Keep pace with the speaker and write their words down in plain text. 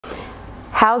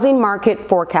Housing market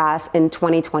forecast in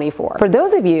 2024. For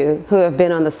those of you who have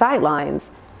been on the sidelines,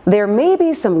 there may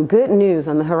be some good news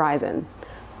on the horizon.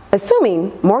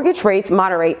 Assuming mortgage rates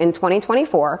moderate in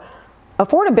 2024,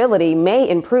 affordability may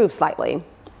improve slightly,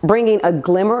 bringing a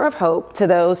glimmer of hope to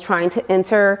those trying to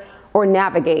enter or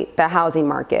navigate the housing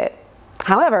market.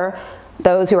 However,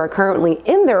 those who are currently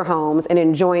in their homes and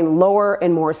enjoying lower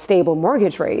and more stable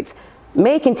mortgage rates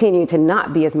may continue to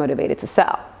not be as motivated to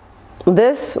sell.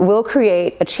 This will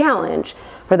create a challenge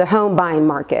for the home buying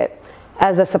market,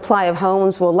 as the supply of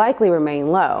homes will likely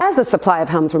remain low. As the supply of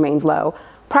homes remains low,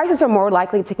 prices are more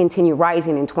likely to continue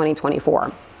rising in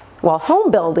 2024. While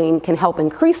home building can help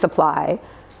increase supply,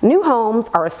 new homes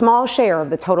are a small share of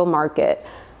the total market,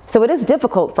 so it is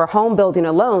difficult for home building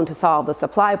alone to solve the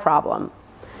supply problem.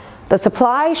 The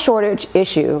supply shortage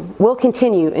issue will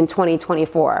continue in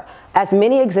 2024, as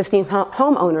many existing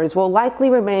homeowners will likely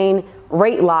remain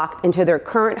rate locked into their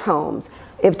current homes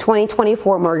if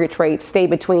 2024 mortgage rates stay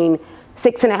between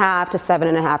 6.5% to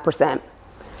 7.5%.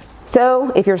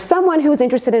 So if you're someone who's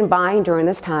interested in buying during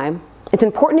this time, it's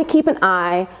important to keep an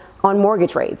eye on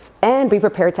mortgage rates and be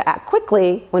prepared to act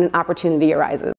quickly when an opportunity arises.